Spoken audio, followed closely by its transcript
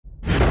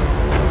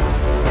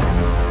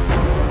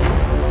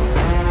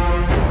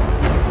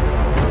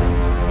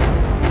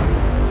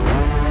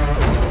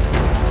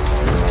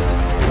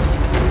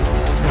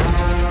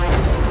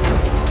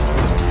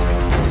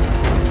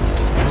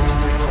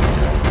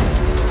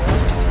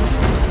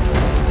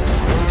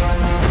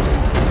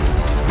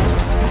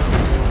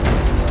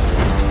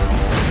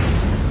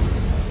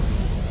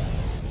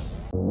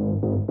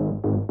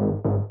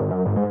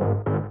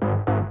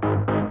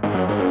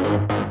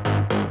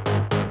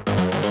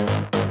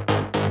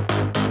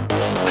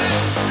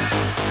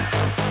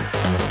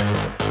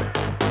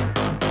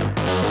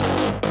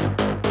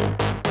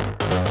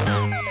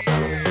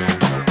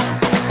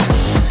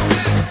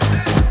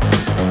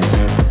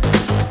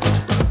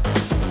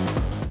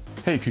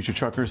Hey future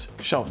truckers,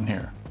 Shelton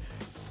here.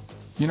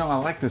 You know, I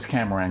like this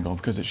camera angle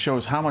because it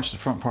shows how much the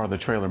front part of the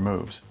trailer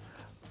moves.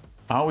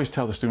 I always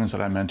tell the students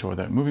that I mentor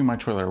that moving my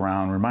trailer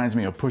around reminds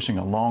me of pushing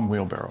a long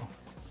wheelbarrow.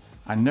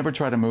 I never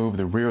try to move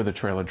the rear of the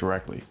trailer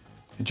directly.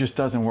 It just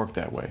doesn't work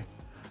that way.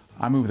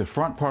 I move the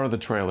front part of the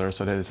trailer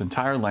so that its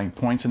entire length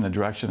points in the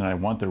direction that I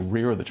want the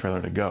rear of the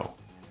trailer to go.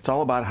 It's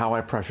all about how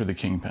I pressure the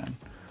kingpin.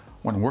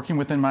 When working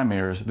within my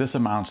mirrors, this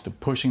amounts to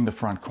pushing the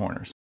front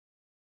corners.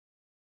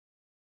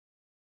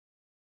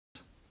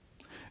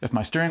 If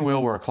my steering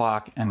wheel were a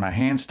clock and my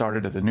hand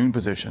started at the noon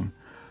position,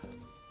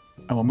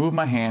 I will move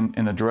my hand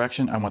in the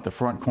direction I want the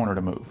front corner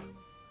to move.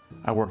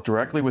 I work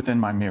directly within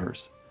my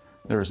mirrors.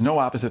 There is no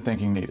opposite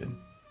thinking needed.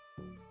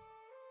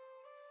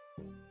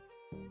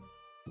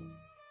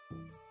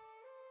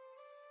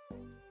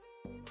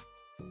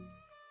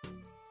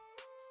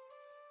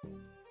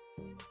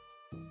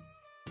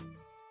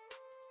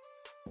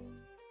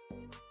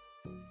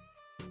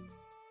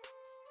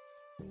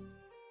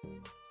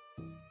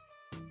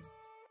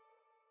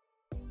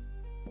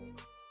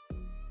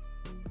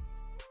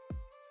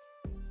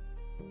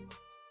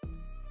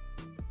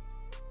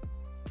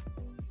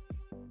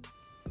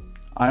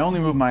 I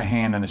only move my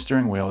hand on the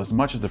steering wheel as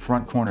much as the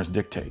front corners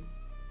dictate.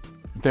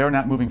 If they are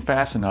not moving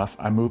fast enough,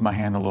 I move my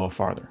hand a little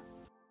farther.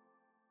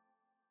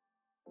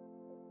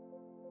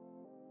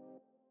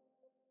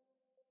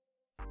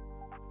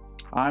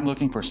 I'm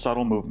looking for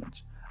subtle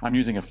movements. I'm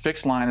using a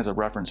fixed line as a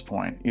reference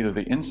point, either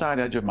the inside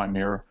edge of my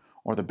mirror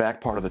or the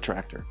back part of the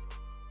tractor.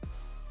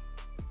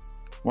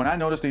 When I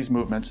notice these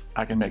movements,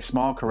 I can make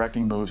small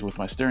correcting moves with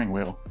my steering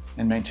wheel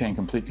and maintain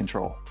complete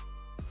control.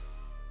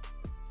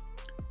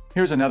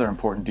 Here's another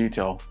important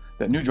detail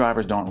that new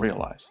drivers don't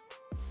realize.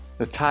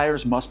 The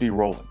tires must be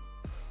rolling.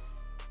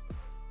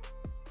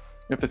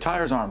 If the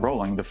tires aren't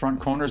rolling, the front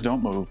corners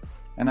don't move,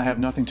 and I have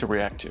nothing to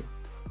react to.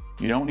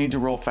 You don't need to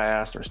roll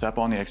fast or step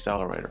on the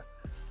accelerator.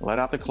 Let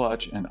out the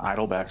clutch and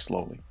idle back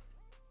slowly.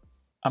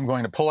 I'm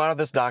going to pull out of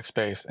this dock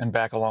space and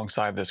back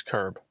alongside this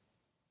curb.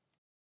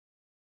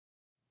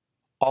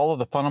 All of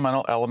the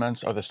fundamental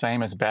elements are the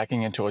same as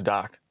backing into a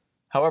dock.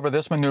 However,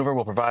 this maneuver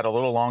will provide a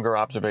little longer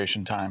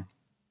observation time.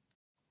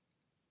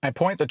 I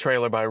point the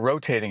trailer by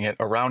rotating it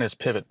around its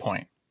pivot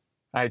point.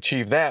 I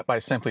achieve that by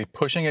simply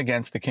pushing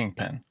against the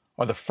kingpin,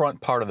 or the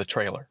front part of the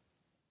trailer.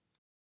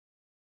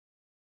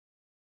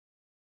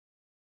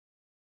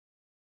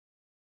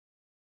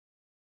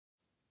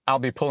 I'll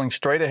be pulling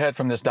straight ahead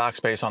from this dock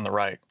space on the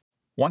right.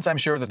 Once I'm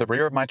sure that the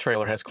rear of my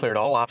trailer has cleared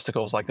all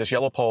obstacles like this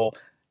yellow pole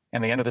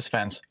and the end of this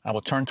fence, I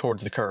will turn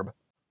towards the curb.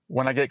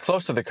 When I get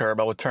close to the curb,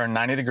 I will turn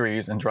 90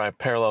 degrees and drive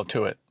parallel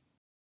to it.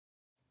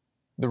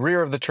 The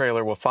rear of the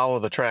trailer will follow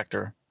the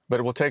tractor, but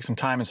it will take some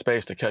time and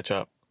space to catch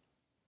up.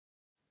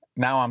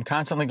 Now I'm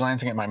constantly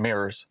glancing at my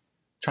mirrors,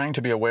 trying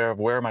to be aware of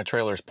where my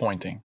trailer is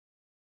pointing.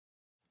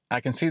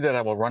 I can see that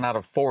I will run out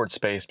of forward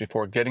space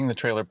before getting the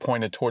trailer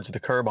pointed towards the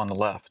curb on the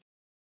left.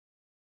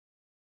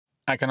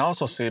 I can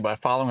also see by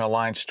following a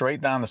line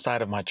straight down the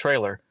side of my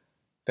trailer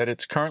that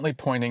it's currently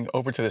pointing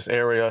over to this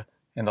area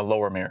in the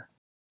lower mirror.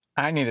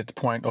 I need it to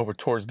point over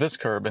towards this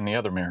curb in the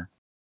other mirror.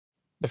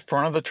 The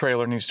front of the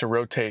trailer needs to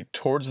rotate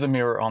towards the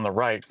mirror on the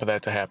right for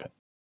that to happen.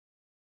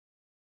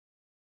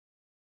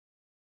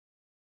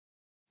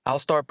 I'll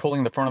start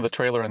pulling the front of the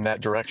trailer in that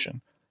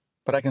direction,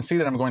 but I can see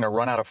that I'm going to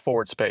run out of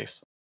forward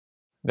space.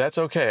 That's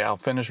okay, I'll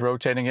finish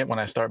rotating it when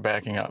I start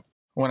backing up.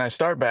 When I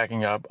start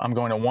backing up, I'm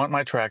going to want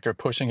my tractor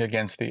pushing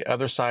against the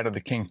other side of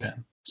the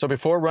kingpin. So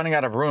before running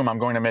out of room, I'm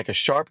going to make a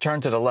sharp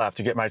turn to the left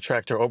to get my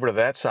tractor over to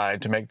that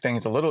side to make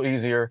things a little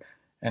easier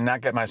and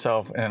not get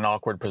myself in an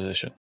awkward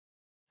position.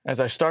 As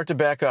I start to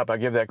back up, I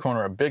give that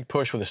corner a big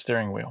push with the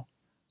steering wheel.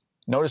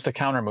 Notice the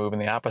counter move in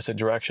the opposite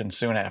direction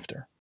soon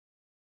after.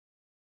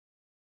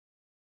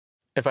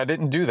 If I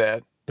didn't do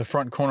that, the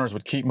front corners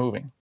would keep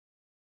moving.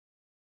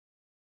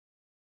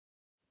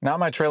 Now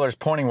my trailer is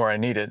pointing where I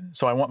need it,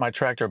 so I want my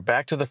tractor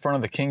back to the front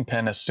of the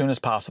kingpin as soon as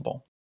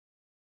possible.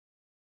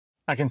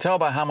 I can tell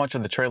by how much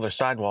of the trailer's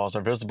sidewalls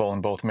are visible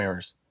in both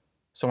mirrors,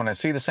 so when I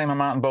see the same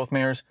amount in both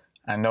mirrors,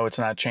 I know it's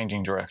not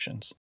changing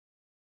directions.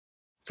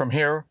 From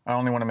here, I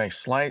only want to make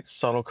slight,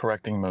 subtle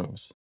correcting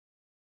moves.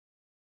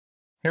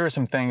 Here are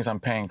some things I'm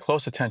paying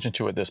close attention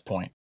to at this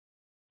point.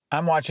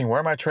 I'm watching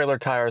where my trailer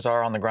tires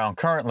are on the ground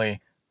currently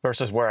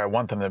versus where I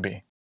want them to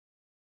be.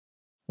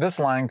 This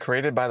line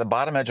created by the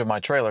bottom edge of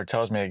my trailer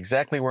tells me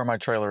exactly where my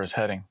trailer is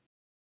heading.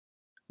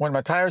 When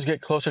my tires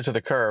get closer to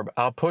the curb,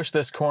 I'll push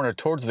this corner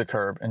towards the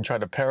curb and try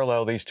to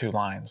parallel these two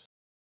lines.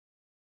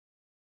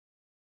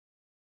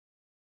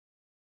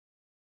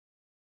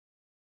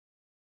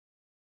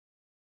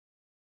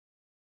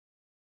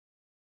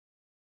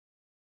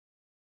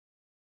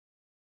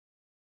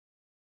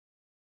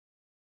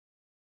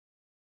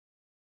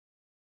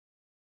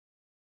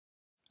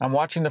 I'm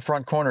watching the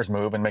front corners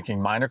move and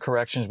making minor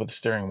corrections with the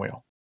steering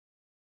wheel.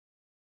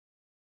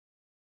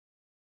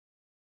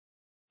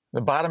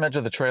 The bottom edge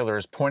of the trailer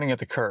is pointing at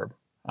the curb.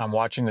 I'm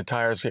watching the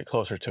tires get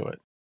closer to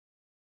it.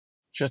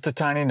 Just a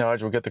tiny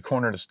nudge will get the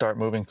corner to start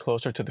moving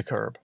closer to the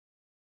curb.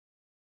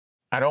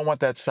 I don't want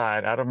that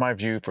side out of my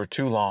view for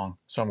too long,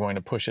 so I'm going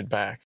to push it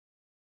back.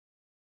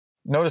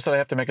 Notice that I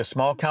have to make a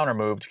small counter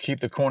move to keep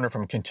the corner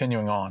from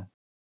continuing on.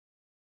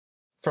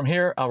 From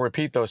here, I'll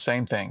repeat those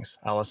same things.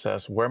 I'll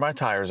assess where my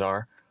tires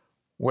are,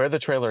 where the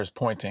trailer is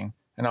pointing,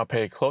 and I'll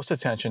pay close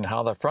attention to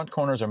how the front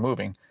corners are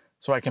moving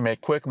so I can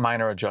make quick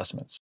minor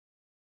adjustments.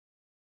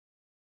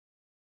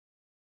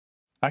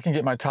 I can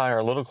get my tire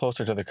a little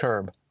closer to the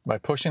curb by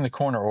pushing the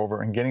corner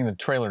over and getting the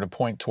trailer to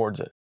point towards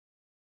it.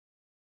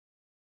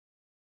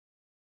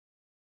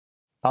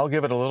 I'll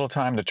give it a little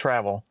time to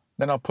travel,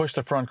 then I'll push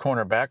the front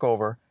corner back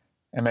over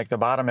and make the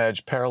bottom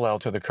edge parallel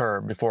to the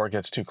curb before it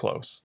gets too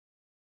close.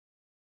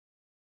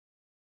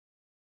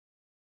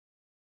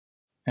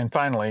 And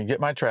finally, get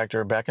my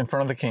tractor back in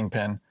front of the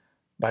kingpin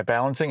by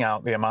balancing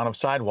out the amount of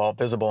sidewall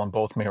visible in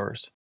both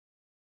mirrors.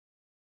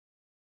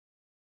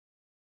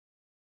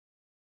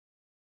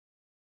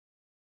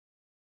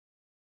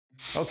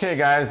 Okay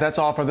guys, that's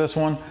all for this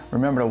one.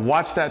 Remember to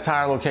watch that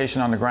tire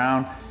location on the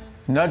ground,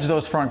 nudge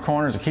those front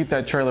corners to keep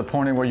that trailer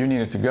pointing where you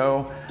need it to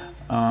go.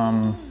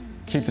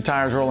 Keep the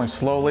tires rolling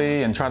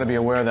slowly and try to be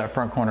aware of that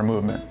front corner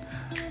movement.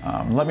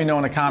 Let me know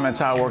in the comments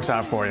how it works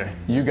out for you.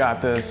 You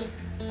got this.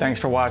 Thanks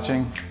for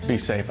watching. Be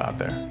safe out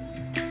there.